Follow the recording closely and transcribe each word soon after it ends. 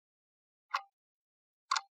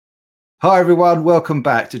Hi, everyone. Welcome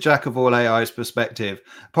back to Jack of All AI's Perspective,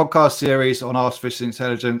 podcast series on artificial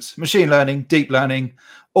intelligence, machine learning, deep learning,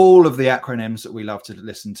 all of the acronyms that we love to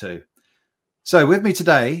listen to. So with me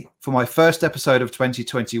today for my first episode of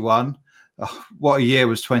 2021, what a year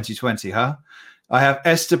was 2020, huh? I have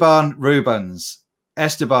Esteban Rubens.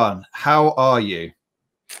 Esteban, how are you?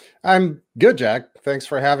 I'm good, Jack. Thanks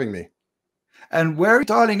for having me. And where are you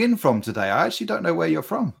dialing in from today? I actually don't know where you're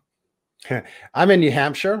from. I'm in New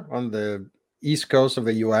Hampshire on the east coast of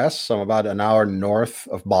the U.S. So I'm about an hour north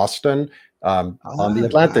of Boston on the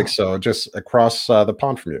Atlantic. Wow. So just across the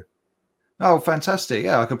pond from you. Oh, fantastic.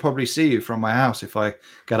 Yeah, I could probably see you from my house if I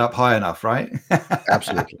get up high enough, right?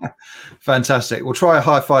 Absolutely. Fantastic. We'll try a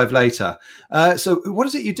high five later. So what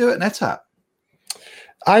is it you do at NetApp?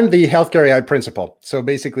 I'm the healthcare AI principal. So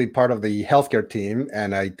basically part of the healthcare team,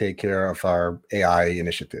 and I take care of our AI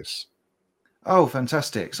initiatives. Oh,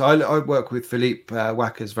 fantastic. So I work with Philippe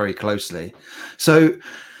Wackers very closely. So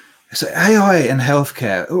AI and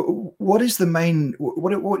healthcare, what is the main,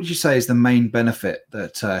 what would you say is the main benefit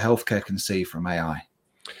that healthcare can see from AI?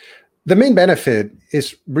 The main benefit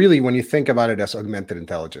is really when you think about it as augmented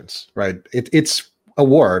intelligence, right? It's a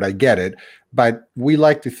word, I get it, but we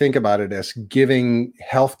like to think about it as giving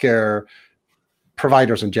healthcare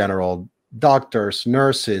providers in general, doctors,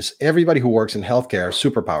 nurses, everybody who works in healthcare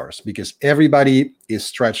superpowers, because everybody is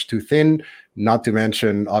stretched too thin, not to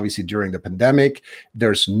mention, obviously, during the pandemic,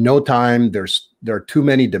 there's no time, there are too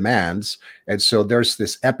many demands. And so there's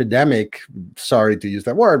this epidemic, sorry to use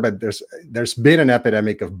that word, but there's been an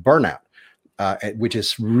epidemic of burnout. Which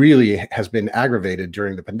is really has been aggravated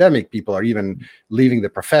during the pandemic. People are even leaving the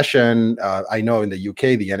profession. I know in the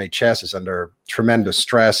UK, the NHS is under tremendous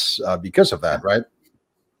stress because of that, right?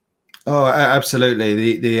 Oh,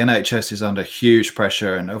 absolutely. The NHS is under huge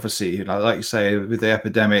pressure, and obviously, like you say, with the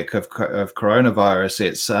epidemic of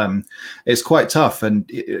coronavirus, it's quite tough. And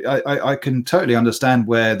I can totally understand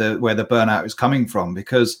where the burnout is coming from,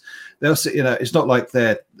 because they'll, it's not like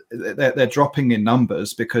they're dropping in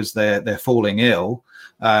numbers because they're falling ill,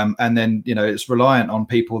 and then it's reliant on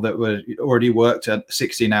people that were already worked a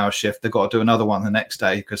 16-hour shift. They've got to do another one the next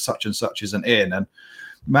day because such and such isn't in. And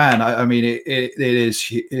man, I mean, it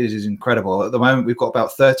is incredible. At the moment, we've got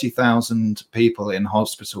about 30,000 people in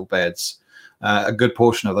hospital beds. A good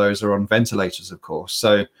portion of those are on ventilators, of course.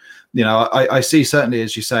 So, I see, certainly,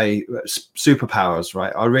 as you say, superpowers,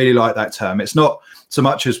 right? I really like that term. It's not so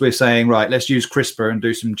much as we're saying, right, let's use CRISPR and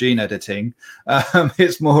do some gene editing.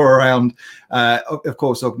 It's more around, of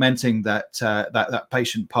course, augmenting that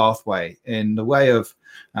patient pathway in the way of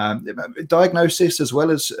diagnosis as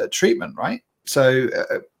well as treatment, right? So,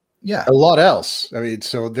 yeah, a lot else. I mean,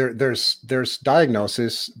 so there's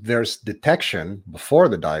diagnosis, there's detection before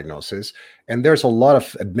the diagnosis, and there's a lot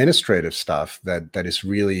of administrative stuff that is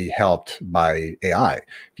really helped by AI.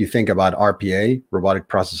 If you think about RPA, robotic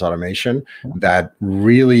process automation, that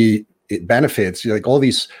really it benefits, like all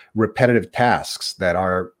these repetitive tasks that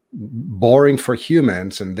are boring for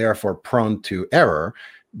humans and therefore prone to error.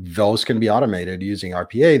 Those can be automated using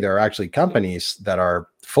RPA. There are actually companies that are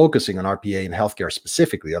focusing on RPA in healthcare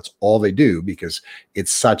specifically. That's all they do because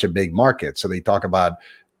it's such a big market. So they talk about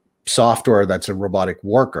software that's a robotic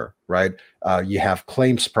worker, right? You have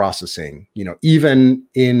claims processing, even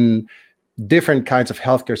in different kinds of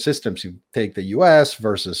healthcare systems. You take the US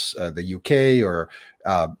versus the UK or,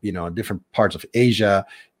 different parts of Asia.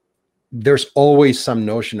 There's always some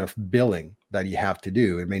notion of billing that you have to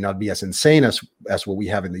do. It may not be as insane as what we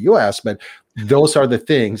have in the US, but those are the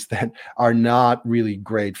things that are not really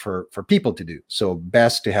great for people to do. So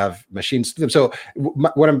best to have machines do them. So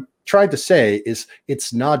what I'm trying to say is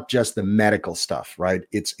it's not just the medical stuff, right?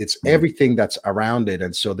 It's everything that's around it.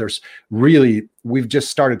 And so there's really, we've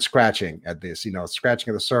just started scratching at this,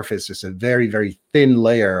 scratching at the surface is a very, very thin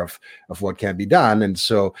layer of what can be done. And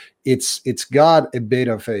so it's got a bit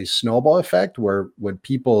of a snowball effect where when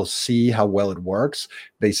people see how well it works,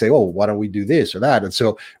 they say, oh, why don't we do this or that? And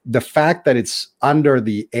so the fact that it's under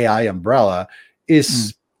the AI umbrella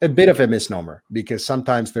is a bit of a misnomer, because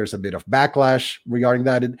sometimes there's a bit of backlash regarding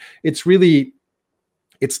that.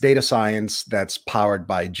 It's data science that's powered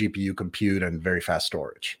by GPU compute and very fast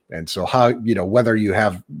storage. And so how, whether you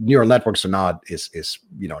have neural networks or not is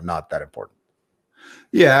not that important.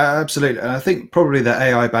 Yeah, absolutely. And I think probably the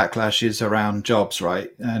AI backlash is around jobs, right?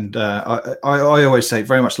 And I always say,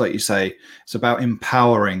 very much like you say, it's about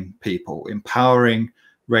empowering people, empowering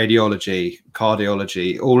radiology,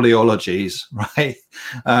 cardiology, all the ologies, right?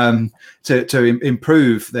 To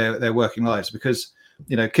improve their working lives, because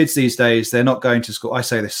kids these days, they're not going to school. I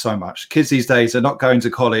say this so much. Kids these days are not going to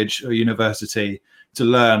college or university to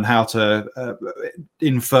learn how to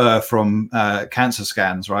infer from cancer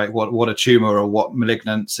scans, right? What a tumor or what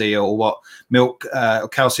malignancy or what milk or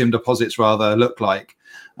calcium deposits rather look like.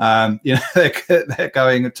 You know, they're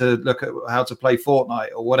going to look at how to play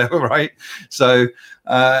Fortnite or whatever, right? So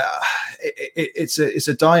it's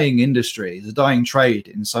a dying industry, it's a dying trade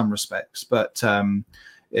in some respects, but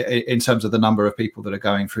in terms of the number of people that are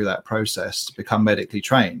going through that process to become medically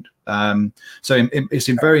trained. So it's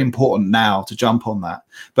very important now to jump on that.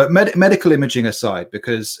 But medical imaging aside,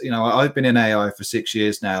 because, you know, I've been in AI for 6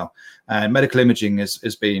 years now, and medical imaging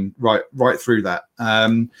has been right through that.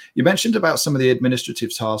 You mentioned about some of the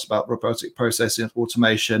administrative tasks about robotic process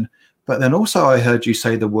automation, but then also I heard you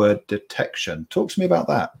say the word detection. Talk to me about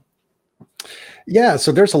that. Yeah,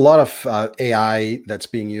 so there's a lot of AI that's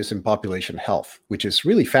being used in population health, which is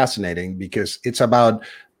really fascinating because it's about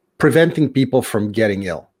preventing people from getting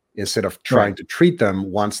ill instead of trying to treat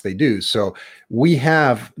them once they do. So we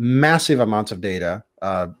have massive amounts of data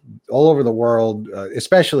all over the world,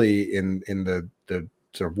 especially in the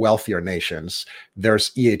sort of wealthier nations. There's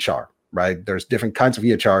EHR, right? There's different kinds of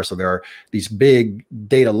EHR. So there are these big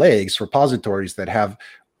data lakes, repositories that have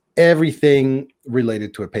everything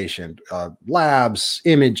related to a patient, labs,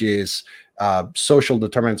 images, social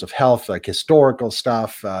determinants of health, like historical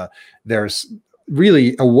stuff. There's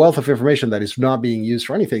really a wealth of information that is not being used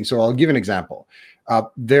for anything. So I'll give an example.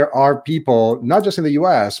 There are people, not just in the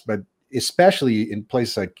US, but especially in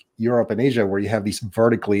places like Europe and Asia, where you have these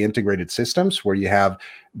vertically integrated systems, where you have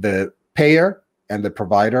the payer and the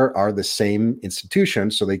provider are the same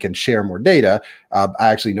institution, so they can share more data. I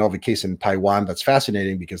actually know of a case in Taiwan that's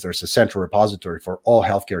fascinating because there's a central repository for all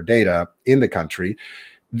healthcare data in the country.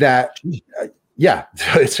 That, yeah,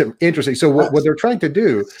 it's interesting. So what they're trying to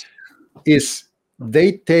do is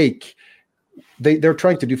they're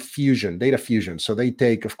trying to do data fusion. So they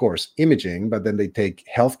take, of course, imaging, but then they take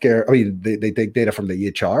healthcare. I mean, they take data from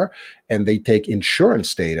the EHR and they take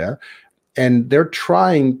insurance data, and they're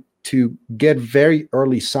trying to get very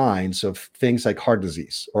early signs of things like heart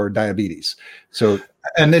disease or diabetes. So,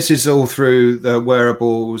 and this is all through the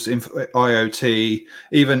wearables, IoT,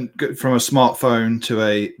 even from a smartphone to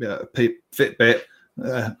a Fitbit.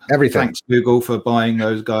 Everything. Thanks Google for buying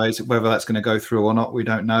those guys. Whether that's going to go through or not, we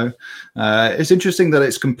don't know. It's interesting that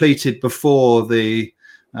it's completed before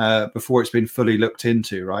it's been fully looked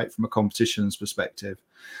into, right, from a competition's perspective.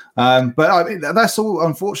 But I mean, that's all.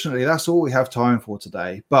 Unfortunately, that's all we have time for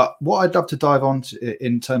today. But what I'd love to dive on to,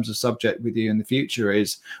 in terms of subject with you in the future,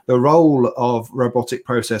 is the role of robotic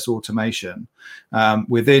process automation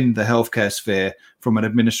within the healthcare sphere from an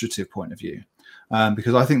administrative point of view.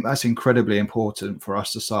 Because I think that's incredibly important for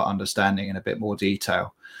us to start understanding in a bit more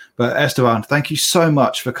detail. But Esteban, thank you so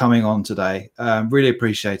much for coming on today. Really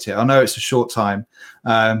appreciate it. I know it's a short time,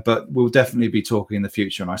 but we'll definitely be talking in the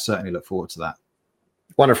future, and I certainly look forward to that.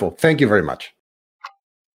 Wonderful. Thank you very much.